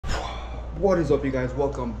What is up, you guys?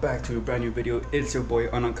 Welcome back to a brand new video. It's your boy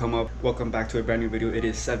Unknown Come Up. Welcome back to a brand new video. It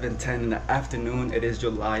is 7:10 in the afternoon. It is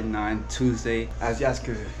July 9, Tuesday. As you guys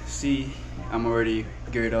can see, I'm already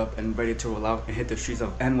geared up and ready to roll out and hit the streets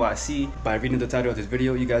of NYC. By reading the title of this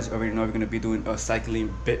video, you guys already know we're gonna be doing a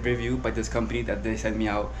cycling bit review by this company that they sent me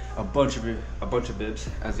out a bunch of bibs,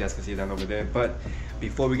 as you guys can see down over there. But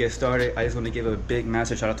before we get started, I just want to give a big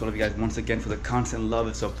massive shout out to all of you guys once again for the constant love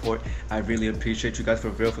and support. I really appreciate you guys for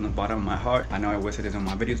real from the bottom of my heart. I know I always say this on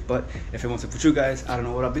my videos, but if it wasn't for you guys, I don't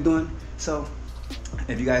know what I'll be doing. So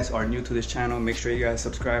if you guys are new to this channel, make sure you guys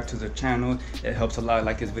subscribe to the channel. It helps a lot.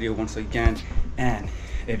 Like this video once again. And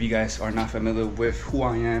if you guys are not familiar with who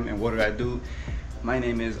I am and what do I do, my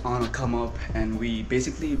name is Unknown Come Up, and we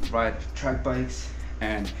basically ride track bikes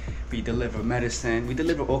and we deliver medicine. We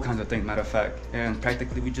deliver all kinds of things, matter of fact, and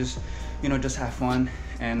practically we just, just have fun,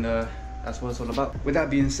 and that's what it's all about. With that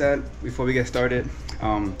being said, before we get started,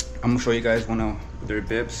 I'm gonna show you guys one of their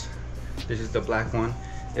bibs. This is the black one.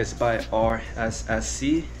 It's by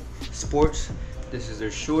RSSC Sports. This is their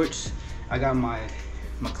shorts. I got my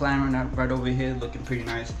McLaren right over here, looking pretty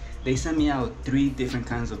nice. They sent me out 3 different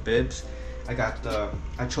kinds of bibs.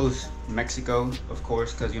 I chose Mexico, of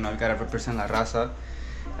course, because you gotta represent La Raza.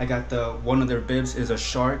 I got one of their bibs is a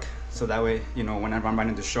shark, so that way, whenever I'm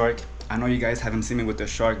riding the shark, I know you guys haven't seen me with the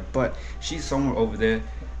shark, but she's somewhere over there.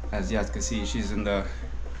 As you guys can see, she's in the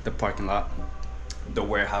parking lot, the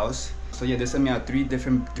warehouse. So yeah, they sent me out three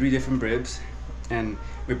different bibs, and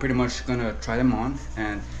we're pretty much gonna try them on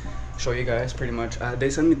and show you guys pretty much. They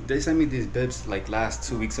sent me these bibs like last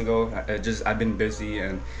 2 weeks ago. I've been busy,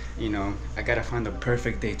 and I gotta find the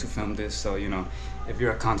perfect day to film this. So if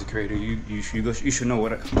you're a content creator, you should know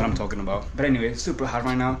what I'm talking about. But anyway, it's super hot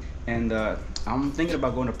right now, and I'm thinking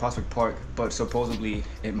about going to Prospect Park, but supposedly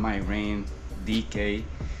it might rain DK,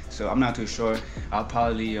 so I'm not too sure. I'll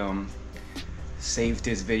probably save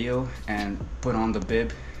this video and put on the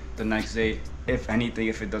bib the next day, if anything,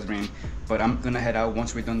 if it does rain. But I'm gonna head out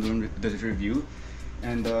once we're done doing this review.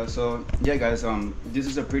 And so yeah guys, this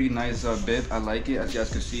is a pretty nice bib. I like it. As you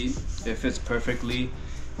guys can see, it fits perfectly,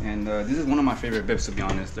 and this is one of my favorite bibs, to be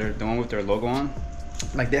honest. They're the one with their logo on.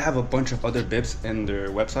 Like, they have a bunch of other bibs in their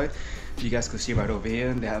website. You guys can see right over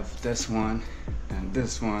here, they have this one and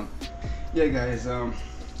this one. Yeah guys,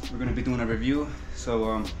 we're gonna be doing a review.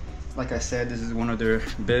 So like I said, this is one of their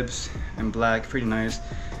bibs in black, pretty nice.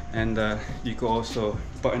 And you could also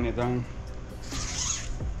button it down.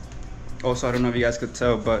 Also, I don't know if you guys could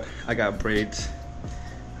tell, but I got braids.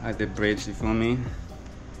 I did braids, you feel me?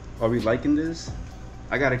 Are we liking this?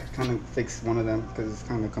 I gotta kind of fix one of them because it's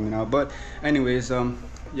kind of coming out. But anyways,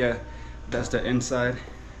 yeah, that's the inside.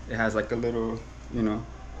 It has like a little,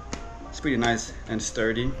 it's pretty nice and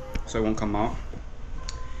sturdy, so it won't come out.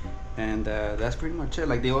 And that's pretty much it.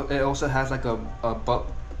 Like, it also has like a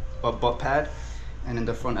butt pad, and in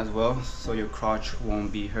the front as well, so your crotch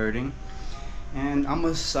won't be hurting. And I'm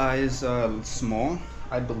a size small,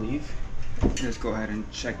 I believe. Let's go ahead and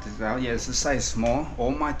check this out. Yeah, it's a size small.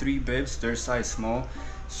 All my 3 bibs, they're size small.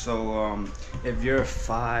 So if you're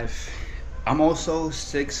 5, I'm also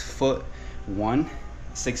 6'1",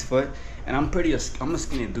 6 foot, and I'm a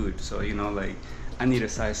skinny dude, so like, I need a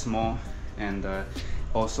size small. And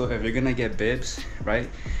also, if you're gonna get bibs, right,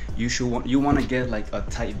 you want to get like a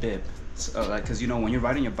tight bib. Like, because when you're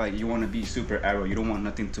riding your bike, you want to be super aero. You don't want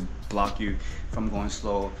nothing to block you from going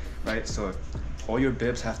slow, right? So all your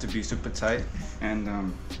bibs have to be super tight,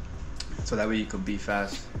 and so that way you could be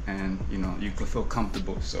fast, and you could feel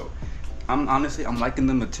comfortable. So I'm liking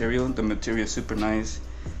the material. The material is super nice.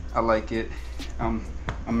 I like it. I'm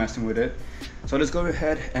messing with it. So let's go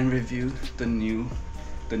ahead and review the new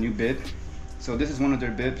bib. So this is one of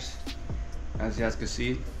their bibs. As you guys can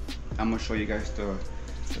see, I'm gonna show you guys the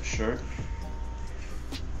shirt.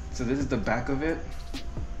 So this is the back of it.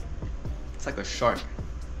 It's like a shark.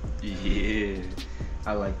 Yeah,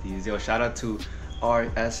 I like these. Yo, shout out to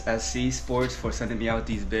RSSC Sports for sending me out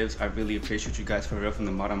these bibs. I really appreciate you guys, for real, from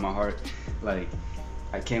the bottom of my heart. Like,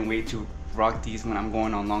 I can't wait to rock these when I'm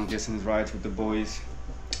going on long distance rides with the boys.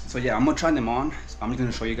 So yeah, I'm gonna try them on. I'm just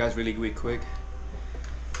gonna show you guys really quick.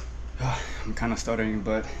 I'm kind of stuttering,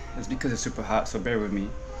 but it's because it's super hot, so bear with me.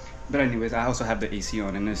 But anyways, I also have the AC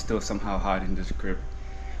on, and it's still somehow hot in this crib.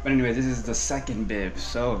 But anyway, this is the second bib.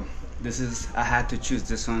 So I had to choose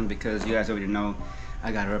this one because you guys already know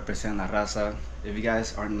I gotta represent La Raza. If you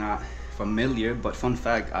guys are not familiar, but fun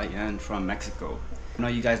fact, I am from Mexico. I know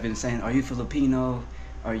you guys been saying, are you Filipino?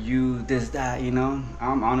 Are you this, that,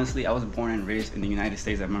 honestly, I was born and raised in the United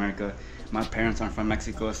States of America. My parents aren't from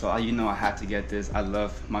Mexico, so I had to get this. I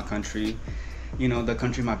love my country. you know, the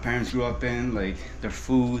country my parents grew up in. Like their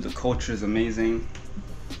food, the culture is amazing.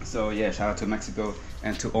 So yeah, shout out to Mexico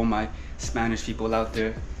and to all my Spanish people out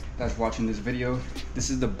there that's watching this video. This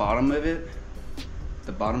is the bottom of it,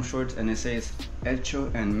 the bottom shorts, and it says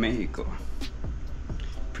Hecho en Mexico.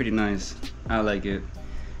 Pretty nice. I like it.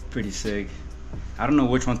 Pretty sick. I don't know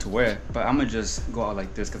which one to wear, but I'm gonna just go out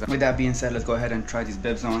like this. Because with that being said, let's go ahead and try these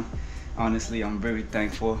bibs on. Honestly, I'm very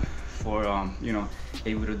thankful for you know,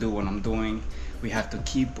 able to do what I'm doing. We have to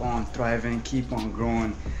keep on thriving, keep on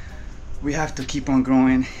growing. We have to keep on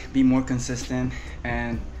growing, be more consistent,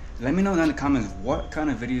 and let me know down in the comments what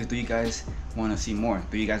kind of videos do you guys want to see more.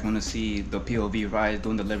 Do you guys want to see the POV ride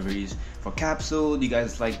doing deliveries for Capsule? Do you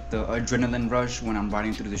guys like the adrenaline rush when I'm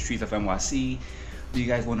riding through the streets of NYC? Do you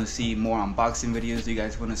guys want to see more unboxing videos? Do you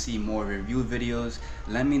guys want to see more review videos?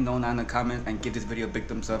 Let me know down in the comments and give this video a big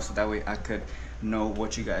thumbs up so that way I could know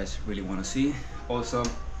what you guys really want to see. Also,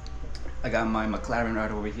 I got my McLaren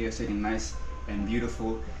right over here sitting nice and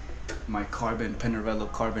beautiful. My carbon Pinarello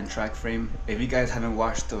carbon track frame. If you guys haven't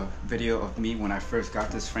watched the video of me when I first got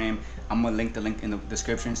this frame, I'm gonna link the link in the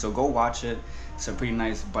description, so go watch it. It's a pretty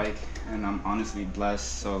nice bike and I'm honestly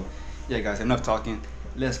blessed. So yeah guys, enough talking.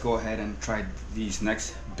 Let's go ahead and try these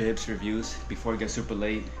next bibs reviews before it gets super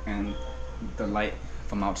late and the light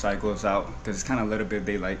from outside goes out, because it's kind of a little bit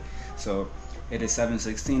daylight. So it is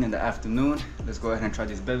 7:16 in the afternoon. Let's go ahead and try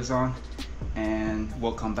these bibs on, and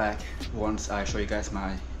we'll come back once I show you guys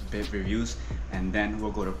my bib reviews, and then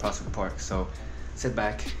we'll go to Prospect Park. So sit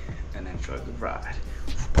back and enjoy the ride.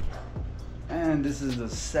 And this is the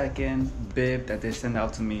second bib that they sent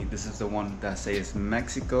out to me. This is the one that says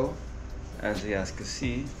Mexico, as you guys can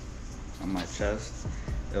see on my chest.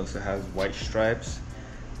 It also has white stripes,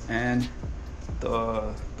 and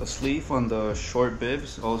the sleeve on the short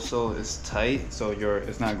bibs also is tight, so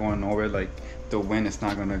it's not going nowhere. Like the wind is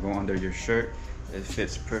not gonna go under your shirt. It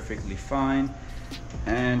fits perfectly fine.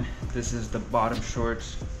 And this is the bottom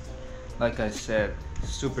shorts. Like I said,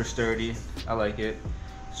 super sturdy. I like it.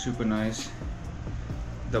 Super nice.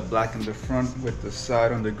 The black in the front with the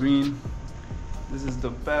side on the green. This is the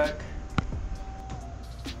back,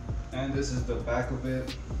 and this is the back of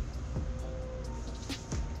it.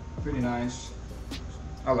 Pretty nice.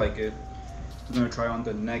 I like it. I'm gonna try on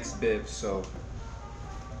the next bib. So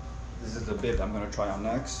this is the bib I'm gonna try on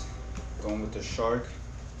next. Going with the shark.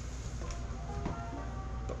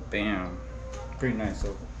 Bam. Pretty nice.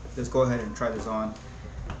 So let's go ahead and try this on.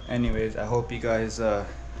 Anyways, I hope you guys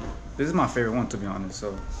this is my favorite one, to be honest.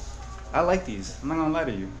 So I like these. I'm not gonna lie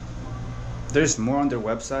to you. There's more on their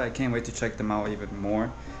website. I can't wait to check them out even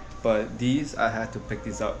more. But these, I had to pick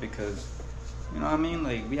these up because, you know what I mean?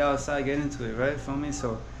 Like, we outside, get into it, right? Feel me?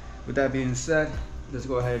 So with that being said, let's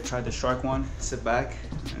go ahead and try the shark one. Sit back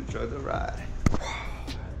and enjoy the ride.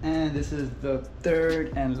 And this is the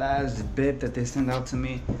third and last bib that they sent out to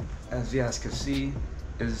me. As you guys can see,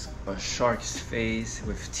 is a shark's face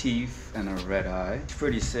with teeth and a red eye. It's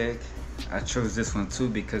pretty sick. I chose this one too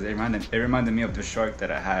because it reminded me of the shark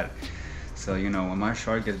that I had. So, you know, when my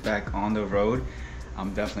shark gets back on the road,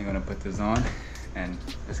 I'm definitely gonna put this on and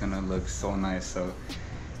it's gonna look so nice. So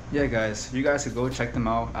yeah guys, you guys should go check them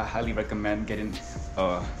out. I highly recommend getting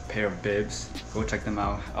a pair of bibs. Go check them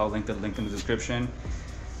out. I'll link the link in the description.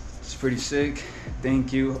 It's pretty sick.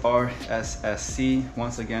 Thank you RSSC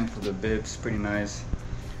once again for the bibs. Pretty nice.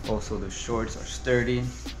 Also the shorts are sturdy.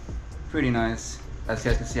 Pretty nice. As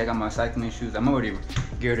you guys can see, I got my cycling shoes. I'm already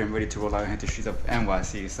geared and ready to roll out into the streets of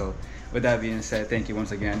NYC. So with that being said, thank you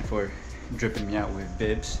once again for dripping me out with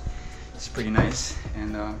bibs. It's pretty nice,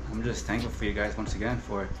 and I'm just thankful for you guys once again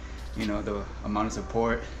for, you know, the amount of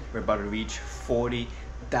support. We're about to reach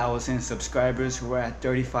 40,000 subscribers. We're at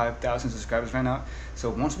 35,000 subscribers right now. So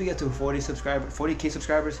once we get to 40K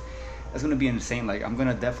subscribers, that's gonna be insane. Like, I'm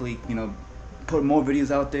gonna definitely, you know, put more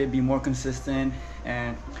videos out there, be more consistent,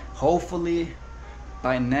 and hopefully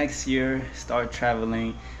by next year start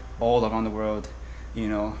traveling all around the world, you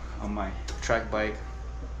know, on my track bike.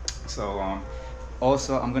 So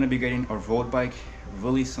also I'm gonna be getting a road bike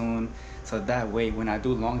really soon, so that way when I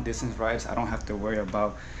do long distance rides, I don't have to worry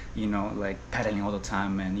about, you know, like pedaling all the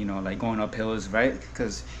time and, you know, like going up hills, right?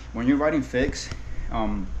 Because when you're riding fix,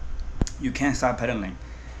 you can't stop pedaling.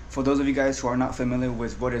 For those of you guys who are not familiar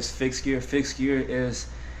with what is fixed gear is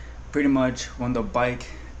pretty much when the bike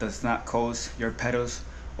does not coast, your pedals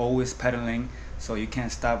always pedaling, so you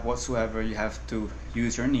can't stop whatsoever. You have to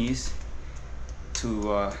use your knees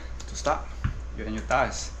to stop, and your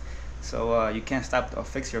thighs. So you can't stop or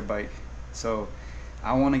fix your bike. So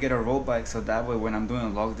I want to get a road bike, so that way when I'm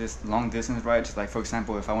doing long distance rides, like for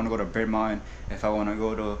example, if I want to go to Bear Mountain, if I want to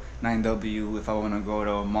go to 9W, if I want to go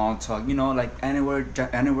to Montauk, you know, like anywhere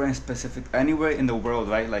in specific, anywhere in the world,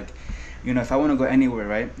 right? Like, you know, if I want to go anywhere,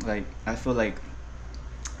 right? Like, I feel like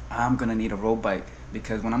I'm gonna need a road bike,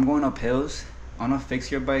 because when I'm going up hills on a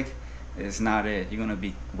FIXIE bike, it's not it. You're gonna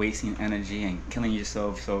be wasting energy and killing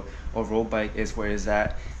yourself. So a road bike is where it's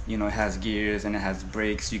at. You know, it has gears and it has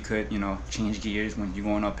brakes. You could, you know, change gears when you're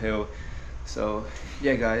going uphill. So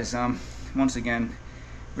yeah, guys, once again,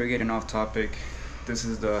 we're getting off topic. This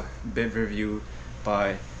is the BIB review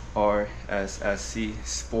by RSSC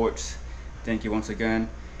Sports. Thank you once again,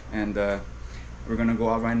 and we're gonna go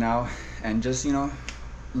out right now and just, you know,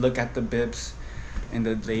 look at the bibs in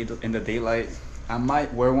the daylight. I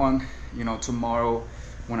might wear one, you know, tomorrow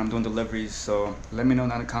when I'm doing deliveries. So let me know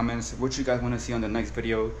down in the comments what you guys want to see on the next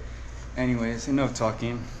video. Anyways, enough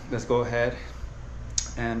talking. Let's go ahead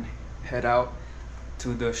and head out to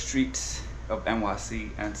the streets of NYC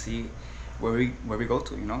and see where we go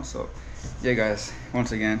to, you know. So yeah, guys,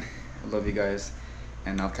 once again, I love you guys,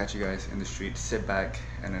 and I'll catch you guys in the streets. Sit back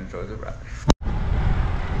and enjoy the ride.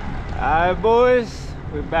 Alright, boys,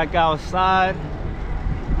 we're back outside.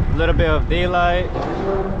 A little bit of daylight.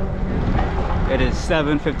 It is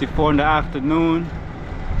 7:54 in the afternoon.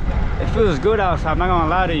 It feels good outside, I'm not gonna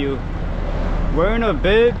lie to you. Wearing a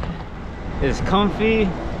bib is comfy,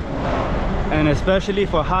 and especially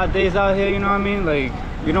for hot days out here, you know what I mean? Like,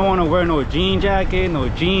 you don't want to wear no jean jacket, no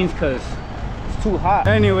jeans, because it's too hot.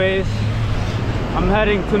 Anyways, I'm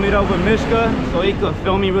heading to meet up with Mishka so he could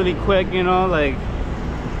film me really quick, you know, like,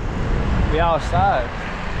 we outside.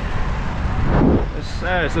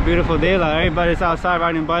 It's a beautiful day. Like, everybody's outside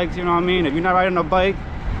riding bikes, you know what I mean? If you're not riding a bike,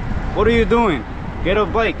 what are you doing? Get a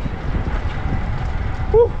bike.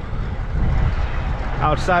 Woo.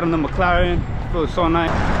 Outside on the McLaren, feels so nice.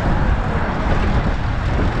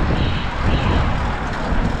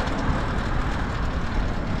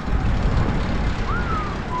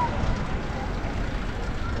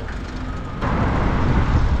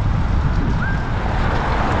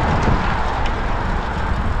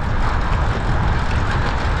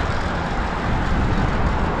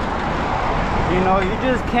 You know, you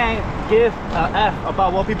just can't give a F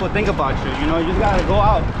about what people think about you. You know, you just gotta go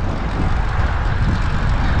out.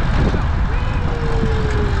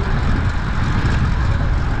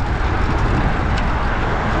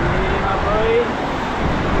 Yeah, my boy.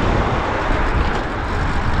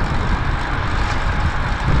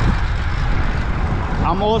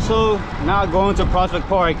 I'm also not going to Prospect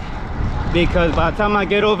Park, because by the time I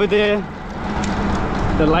get over there,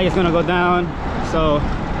 the light's gonna go down. So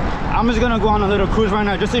I'm just gonna go on a little cruise right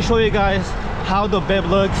now just to show you guys how the bib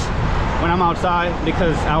looks when I'm outside,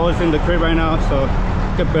 because I was in the crib right now, so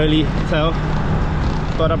I could barely tell.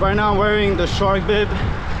 But right now I'm wearing the shark bib.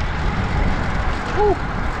 Woo.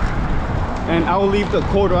 And I will leave the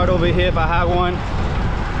cord right over here if I have one.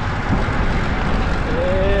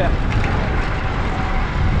 Yeah.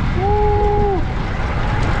 Woo.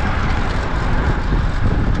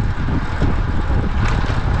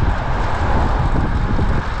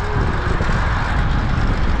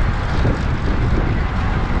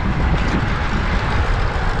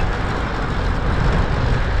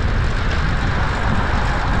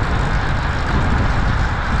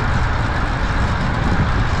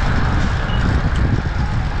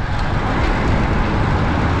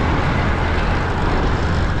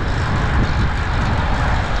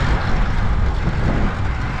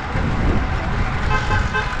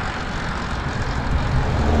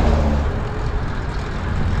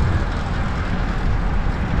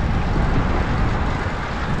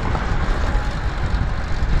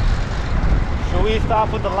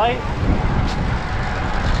 Stop with the light. Yeah,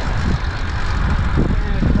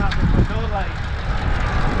 stop with no light.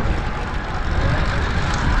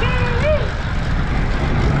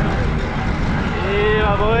 Yeah,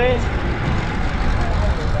 my boy.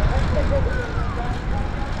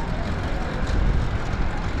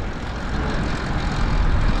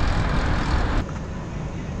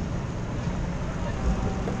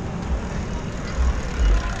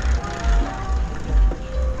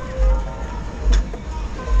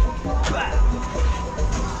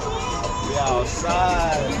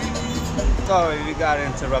 Outside. Sorry, we got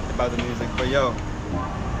interrupted by the music, but yo,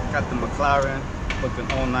 got the McLaren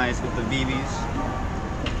looking all nice with the BBs.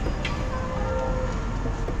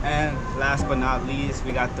 And last but not least,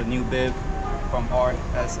 we got the new bib from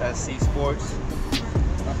RSSC Sports.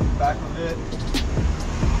 Got the back of it,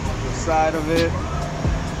 the side of it.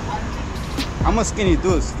 I'm a skinny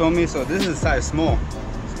dude, feel me? So this is size small,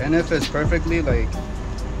 and it fits perfectly. Like,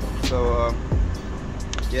 so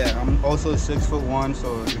Yeah, I'm also 6'1",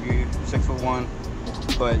 so if you're 6'1",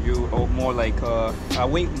 but you are more like I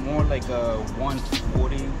weigh more like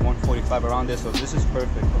 140, 145 around this, so this is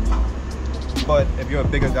perfect for me. But if you're a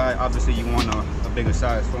bigger guy, obviously you want a bigger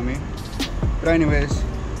size for me. But anyways,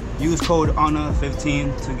 use code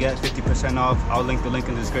HONOR15 to get 50% off. I'll link the link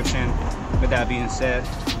in the description. With that being said,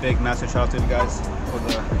 big massive shout out to you guys for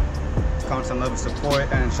the constant love and support,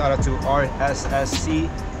 and shout out to RSSC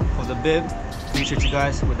for the bib. Appreciate you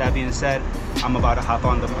guys. With that being said, I'm about to hop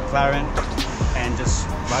on the McLaren and just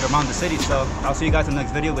ride around the city. So I'll see you guys in the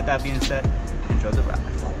next video. With that being said, enjoy the ride.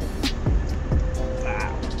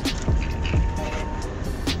 Wow.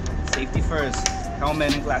 Safety first,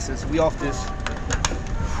 helmet and glasses. We off this.